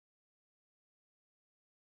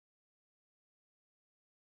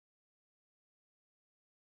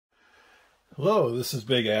Hello, this is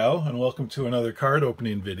Big Al, and welcome to another card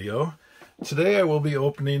opening video. Today I will be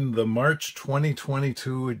opening the March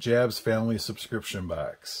 2022 Jabs Family subscription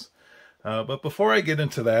box. But before I get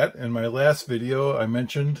into that, in my last video I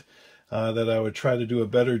mentioned that I would try to do a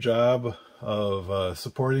better job of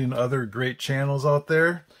supporting other great channels out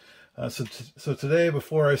there. So today,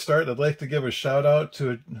 before I start, I'd like to give a shout out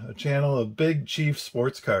to a channel of Big Chief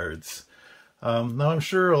Sports Cards. Now, I'm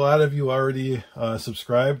sure a lot of you already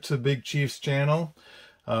subscribe to Big Chief's channel.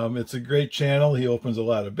 It's a great channel. He opens a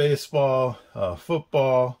lot of baseball,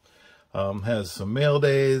 football, has some mail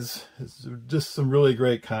days. It's just some really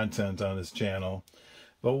great content on his channel.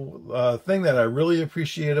 But thing that I really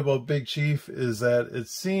appreciate about Big Chief is that it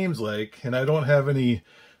seems like, and I don't have any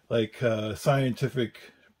scientific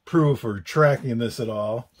proof or tracking this at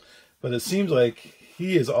all, but it seems like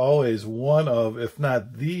he is always one of, if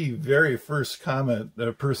not the very first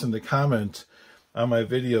person to comment on my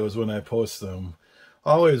videos when I post them.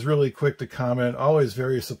 Always really quick to comment, always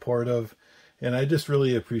very supportive, and I just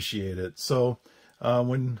really appreciate it. So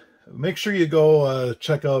make sure you go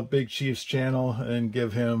check out Big Chief's channel and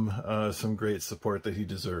give him some great support that he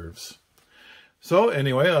deserves. So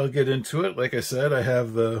anyway, I'll get into it. Like I said, I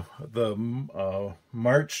have the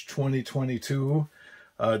March 2022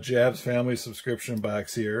 Jabs Family subscription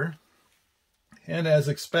box here, and as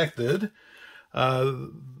expected,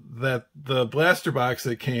 that the blaster box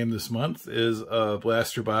that came this month is a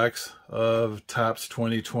blaster box of Topps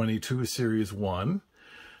 2022 Series 1,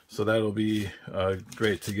 so that'll be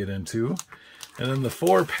great to get into. And then the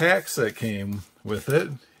 4 packs that came with it,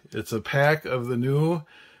 it's a pack of the new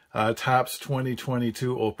Topps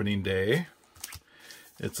 2022 opening day.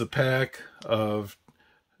 It's a pack of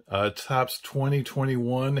Topps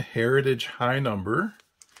 2021 Heritage High Number.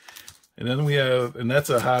 And then we have, and that's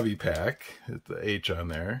a hobby pack, the H on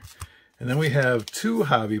there. And then we have 2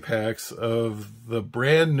 hobby packs of the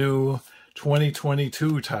brand new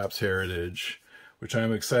 2022 Topps Heritage, which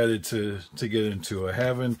I'm excited to get into. I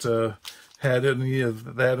haven't had any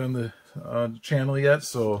of that on the channel yet,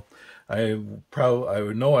 so I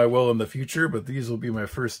would know I will in the future, but these will be my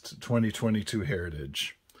first 2022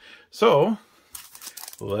 Heritage. So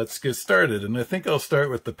let's get started, and I think I'll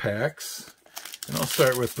start with the packs, and I'll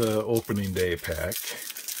start with the opening day pack.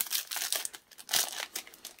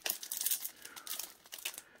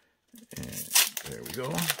 And there we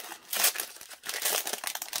go.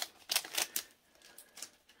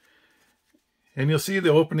 And you'll see the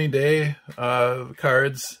opening day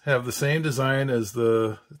cards have the same design as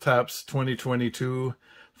the Topps 2022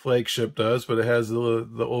 flagship does, but it has the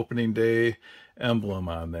opening day emblem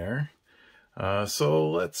on there. So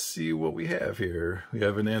let's see what we have here. We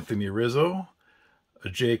have an Anthony Rizzo, a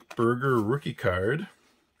Jake Burger rookie card.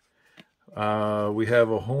 We have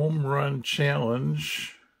a home run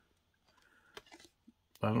challenge.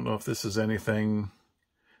 I don't know if this is anything.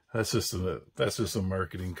 That's just a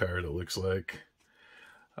marketing card, it looks like.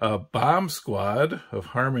 A Bomb Squad of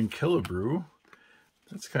Harmon Killebrew.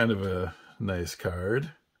 That's kind of a nice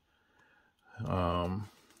card.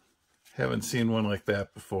 Haven't seen one like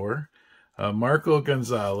that before. Marco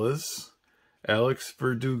Gonzalez, Alex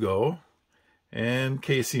Verdugo, and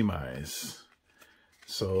Casey Mize.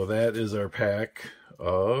 So that is our pack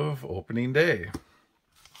of opening day.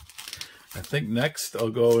 I think next I'll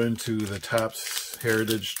go into the Topps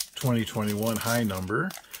Heritage 2021 High Number.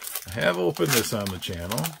 I have opened this on the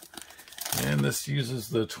channel, and this uses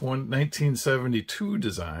the 1972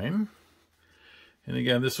 design. And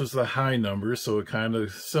again, this was the high number, so it kind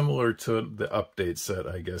of similar to the update set,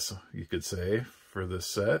 I guess you could say, for this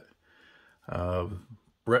set.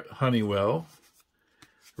 Brett Honeywell,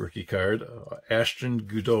 rookie card. Ashton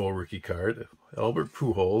Goudeau, rookie card. Albert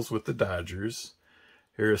Pujols with the Dodgers.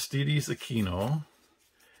 Aristides Aquino.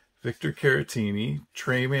 Victor Caratini.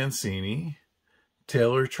 Trey Mancini.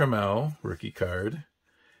 Taylor Trammell, rookie card.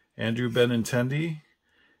 Andrew Benintendi.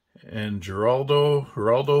 And Geraldo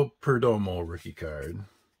Perdomo rookie card.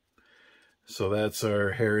 So that's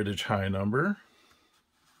our Heritage High Number.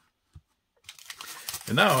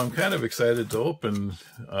 And now I'm kind of excited to open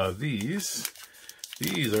these.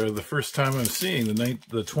 These are the first time I'm seeing the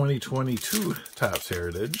 2022 Topps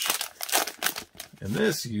Heritage. And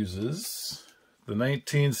this uses the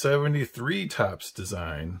 1973 Topps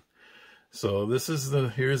design. So this is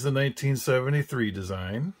here's the 1973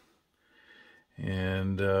 design.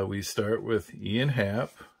 And we start with Ian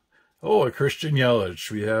Happ. Oh, a Christian Yelich.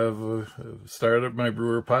 We have started my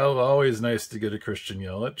brewer pile. Always nice to get a Christian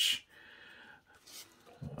Yelich.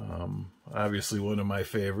 Obviously one of my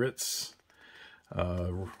favorites.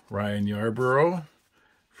 Ryan Yarbrough.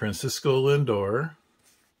 Francisco Lindor.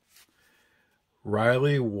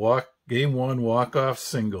 Riley Game 1 walk-off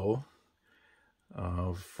single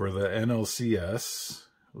for the NLCS,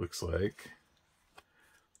 looks like.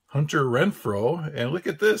 Hunter Renfroe, and look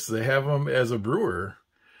at this, they have him as a Brewer.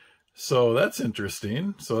 So that's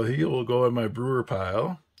interesting. So he will go in my Brewer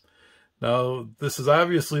pile. Now, this is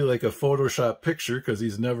obviously like a Photoshop picture because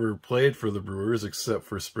he's never played for the Brewers except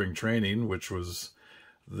for spring training, which was,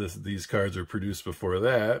 these cards were produced before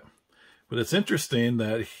that. But it's interesting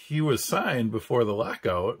that he was signed before the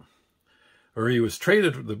lockout, or he was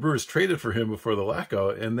traded, the Brewers traded for him before the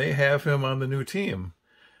lockout, and they have him on the new team.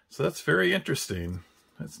 So that's very interesting.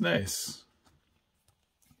 That's nice.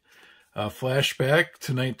 Flashback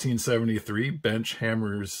to 1973. Bench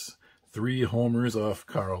hammers 3 homers off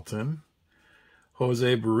Carlton.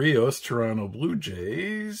 Jose Barrios, Toronto Blue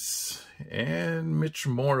Jays. And Mitch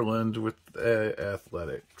Moreland with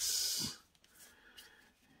Athletics.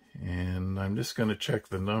 And I'm just going to check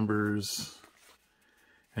the numbers.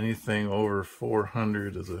 Anything over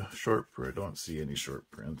 400 is a short print. I don't see any short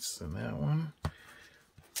prints in that one.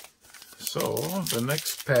 So, the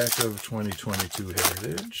next pack of 2022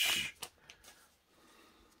 Heritage.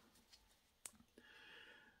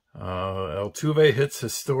 Altuve hits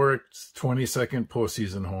historic 22nd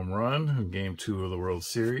postseason home run in Game 2 of the World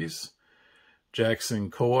Series. Jackson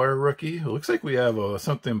Kowar rookie. It looks like we have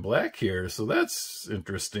something black here, so that's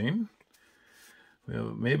interesting. We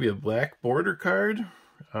have maybe a black border card.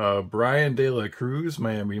 Brian De La Cruz,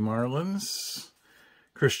 Miami Marlins.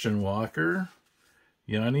 Christian Walker.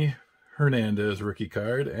 Yanni Hernandez rookie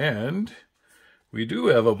card, and we do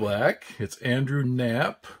have a black. It's Andrew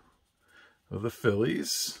Knapp of the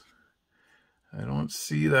Phillies. I don't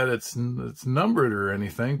see that it's numbered or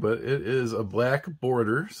anything, but it is a black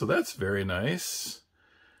border, so that's very nice.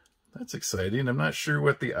 That's exciting. I'm not sure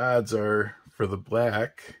what the odds are for the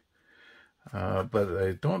black, but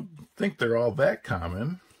I don't think they're all that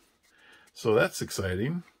common, so that's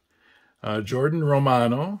exciting. Jordan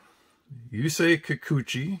Romano, Yusei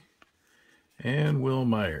Kikuchi, and Will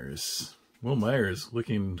Myers. Will Myers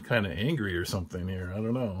looking kind of angry or something here. I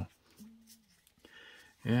don't know.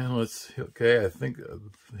 And okay, I think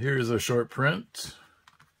here's a short print.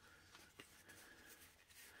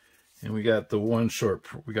 And we got one short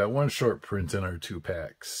print in our 2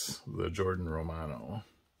 packs, the Jordan Romano.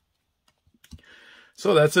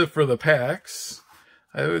 So that's it for the packs.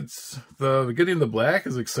 Getting the black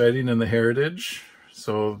is exciting in the Heritage.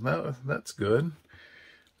 So that's good.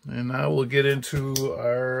 And now we'll get into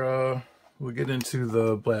the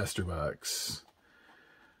blaster box.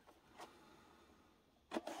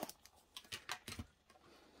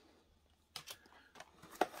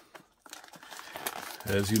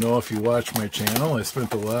 As you know, if you watch my channel, I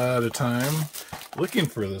spent a lot of time looking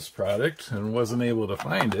for this product and wasn't able to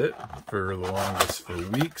find it for the longest, for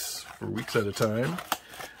weeks at a time.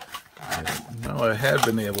 And now I have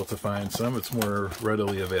been able to find some. It's more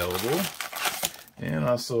readily available. And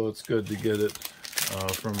also, it's good to get it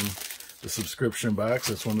from the subscription box.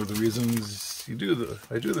 That's one of the reasons I do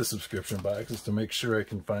the subscription box, is to make sure I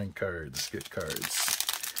can find cards, get cards.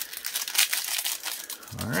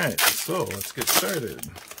 All right, so let's get started.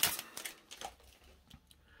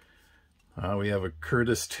 We have a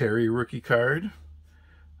Curtis Terry rookie card,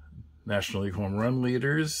 National League home run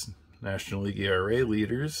leaders, National League ERA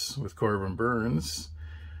leaders with Corbin Burns,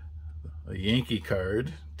 a Yankee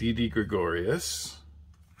card, Didi Gregorius,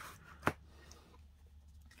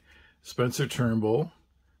 Spencer Turnbull,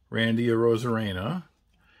 Randy Arozarena,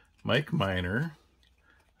 Mike Minor,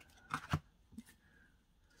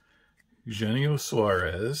 Eugenio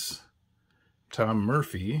Suarez, Tom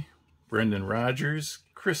Murphy, Brendan Rodgers,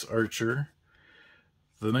 Chris Archer,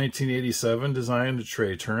 the 1987 design to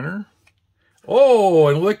Trey Turner. Oh,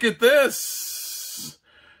 and look at this!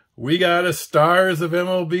 We got a Stars of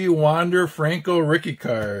MLB Wander Franco rookie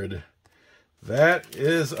card. That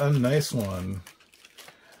is a nice one.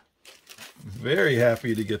 Very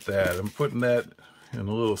happy to get that. I'm putting that in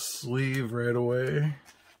a little sleeve right away.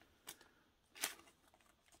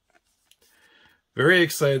 Very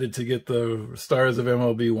excited to get the Stars of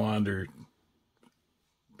MLB Wander.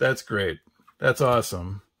 That's great. That's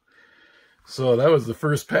awesome. So that was the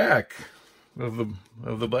first pack of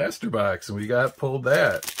the blaster box, and we pulled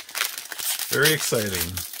that. Very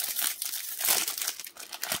exciting.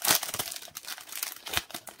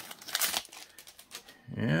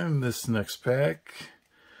 And this next pack,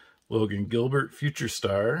 Logan Gilbert, Future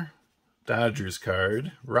Star, Dodgers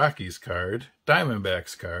card, Rockies card,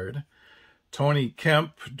 Diamondbacks card, Tony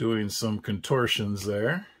Kemp doing some contortions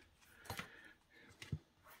there.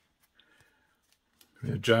 We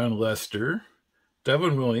have John Lester,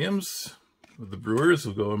 Devin Williams with the Brewers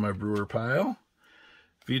will go in my Brewer pile.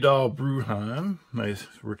 Vidal Brujan, nice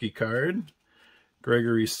rookie card.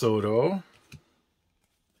 Gregory Soto.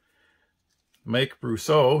 Mike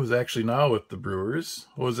Brousseau, who's actually now with the Brewers.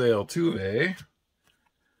 Jose Altuve.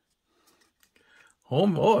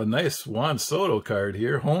 A nice Juan Soto card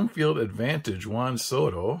here. Home field advantage, Juan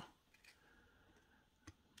Soto.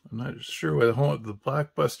 I'm not sure what the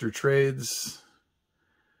blockbuster trades.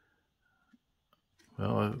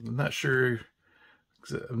 Well, I'm not sure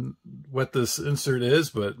what this insert is,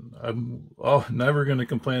 but I'm never going to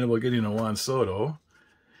complain about getting a Juan Soto.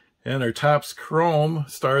 And our Topps Chrome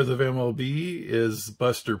Stars of MLB is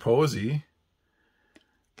Buster Posey.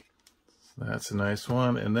 That's a nice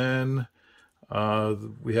one. And then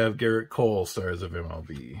we have Garrett Cole Stars of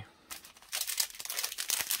MLB.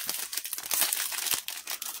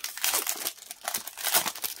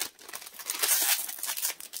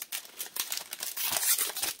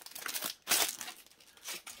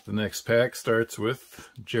 The next pack starts with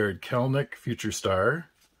Jared Kelenic, Future Star.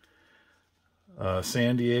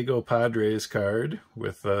 San Diego Padres card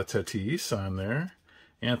with Tatis on there.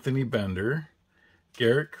 Anthony Bender.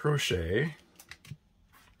 Garrett Crochet.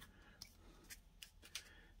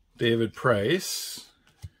 David Price.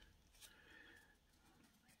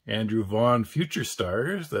 Andrew Vaughn, Future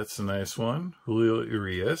Stars. That's a nice one. Julio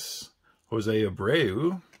Urias. Jose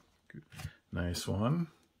Abreu. Nice one.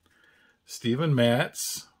 Steven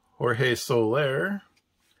Matz. Jorge Soler.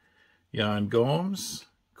 Yan Gomes.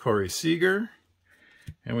 Corey Seager.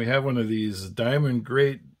 And we have one of these Diamond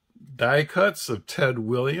Great die cuts of Ted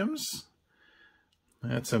Williams.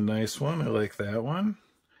 That's a nice one. I like that one.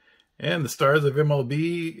 And the Stars of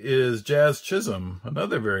MLB is Jazz Chisholm.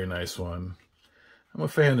 Another very nice one. I'm a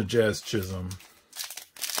fan of Jazz Chisholm.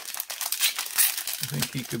 I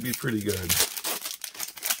think he could be pretty good.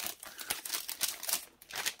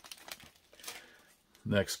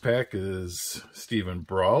 Next pack is Stephen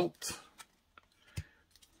Brault.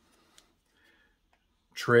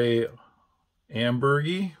 Trey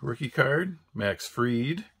Ambergy, rookie card. Max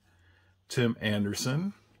Fried. Tim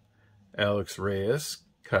Anderson. Alex Reyes.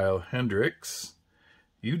 Kyle Hendricks.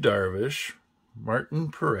 Yu Darvish.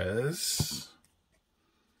 Martin Perez.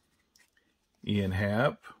 Ian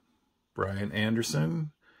Happ. Brian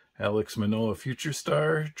Anderson. Alex Manoah, Future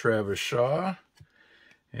Star. Travis Shaw.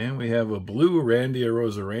 And we have a blue Randy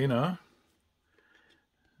Arozarena.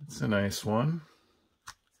 That's a nice one.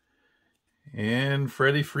 And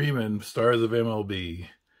Freddie Freeman, Stars of MLB.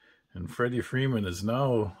 And Freddie Freeman is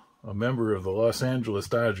now a member of the Los Angeles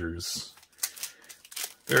Dodgers.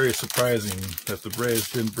 Very surprising that the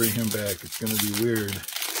Braves didn't bring him back. It's going to be weird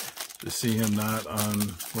to see him not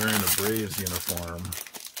on wearing a Braves uniform.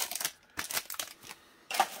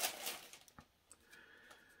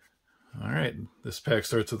 All right, this pack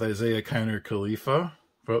starts with Isaiah Kiner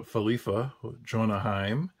Falefa, Jonah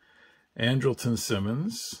Heim, Andrelton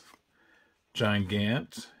Simmons, John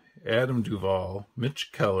Gant, Adam Duvall,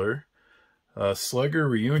 Mitch Keller, Slugger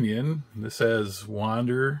Reunion. This has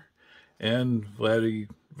Wander and Vladimir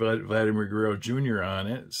Guerrero Jr. on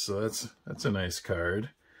it, so that's a nice card.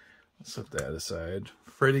 Let's set that aside.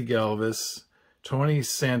 Freddie Galvis, Tony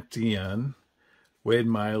Santillan, Wade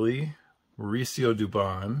Miley, Mauricio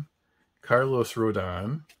Dubon, Carlos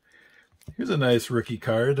Rodon. Here's a nice rookie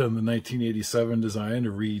card on the 1987 design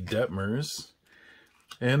of Reed Detmers.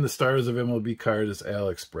 And the Stars of MLB card is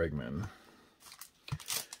Alex Bregman.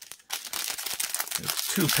 There's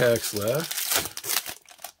 2 packs left.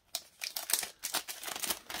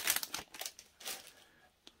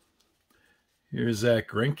 Here's Zach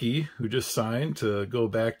Greinke, who just signed to go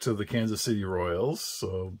back to the Kansas City Royals,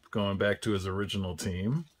 so going back to his original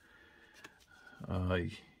team.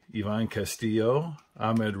 Ivan Castillo,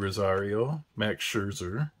 Ahmed Rosario, Max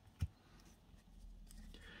Scherzer,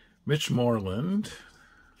 Mitch Moreland,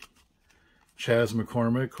 Chas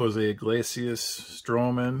McCormick, Jose Iglesias,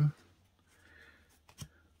 Stroman,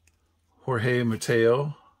 Jorge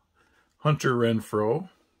Mateo, Hunter Renfroe,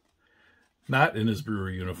 not in his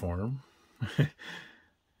Brewer uniform,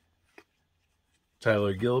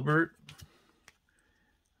 Tyler Gilbert,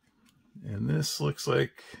 and this looks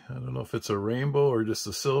like, I don't know if it's a rainbow or just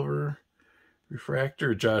a silver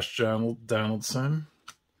refractor, Josh Donaldson,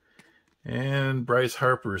 and Bryce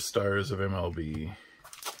Harper, Stars of MLB.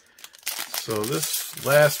 So this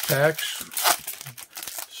last pack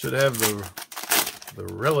should have the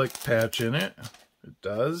relic patch in it. It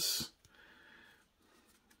does.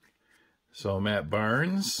 So Matt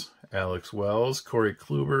Barnes, Alex Wells, Corey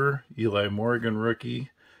Kluber, Eli Morgan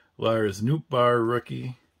rookie, Lars Nootbaar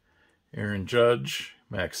rookie, Aaron Judge,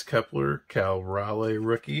 Max Kepler, Cal Raleigh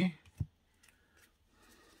rookie,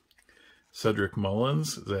 Cedric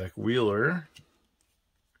Mullins, Zach Wheeler,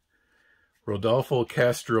 Rodolfo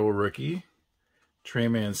Castro rookie, Trey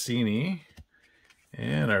Mancini,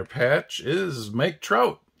 and our patch is Mike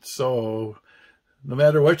Trout. So no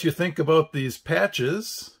matter what you think about these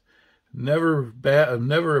patches, never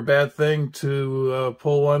a bad thing to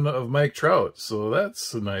pull one of Mike Trout. So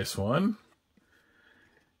that's a nice one.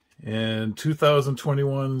 And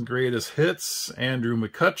 2021 greatest hits, Andrew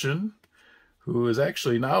McCutchen, who is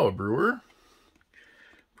actually now a Brewer.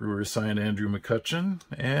 Brewers signed Andrew McCutchen,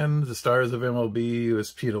 and the stars of MLB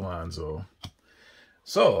was Pete Alonso.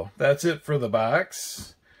 So that's it for the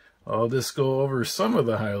box. I'll just go over some of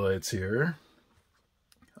the highlights here.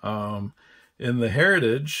 In the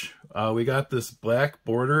Heritage, we got this black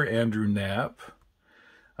border Andrew Knapp.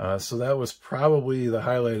 So that was probably the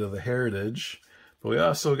highlight of the Heritage. But we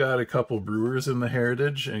also got a couple Brewers in the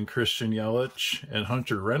Heritage, and Christian Yelich and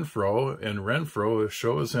Hunter Renfroe. And Renfroe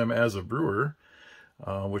shows him as a Brewer,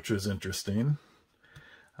 which was interesting.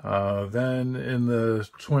 Then in the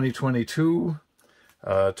 2022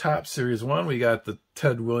 Top Series 1, we got the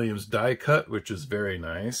Ted Williams die cut, which is very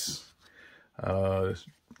nice.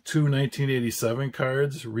 Two 1987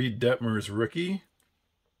 cards, Reed Detmer's rookie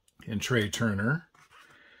and Trey Turner.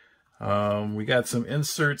 We got some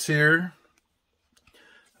inserts here.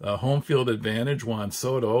 Home field advantage, Juan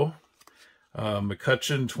Soto.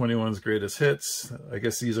 McCutchen, 21's greatest hits. I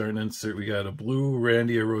guess these are an insert. We got a blue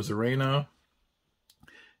Randy Arozarena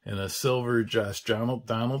and a silver Josh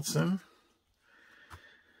Donaldson.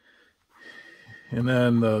 And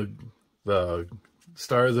then the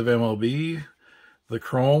stars of MLB, the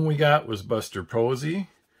chrome we got was Buster Posey.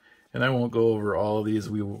 And I won't go over all of these.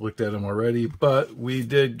 We looked at them already. But we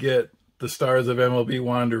did get the stars of MLB,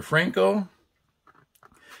 Wander Franco.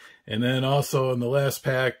 And then also in the last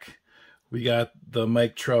pack, we got the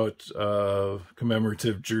Mike Trout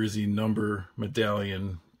commemorative jersey number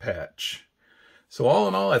medallion patch. So all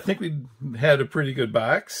in all, I think we had a pretty good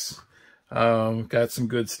box. Got some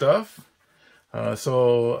good stuff. I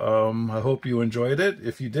hope you enjoyed it.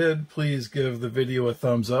 If you did, please give the video a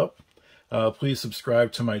thumbs up. Please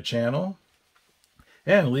subscribe to my channel.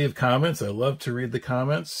 And leave comments. I love to read the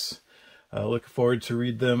comments. I look forward to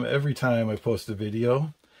read them every time I post a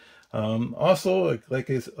video. Also,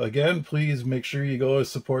 again, please make sure you go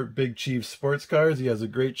support Big Chief Sports Cars. He has a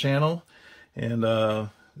great channel, and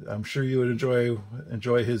I'm sure you would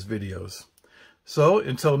enjoy his videos. So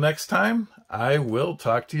until next time, I will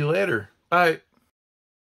talk to you later. Bye.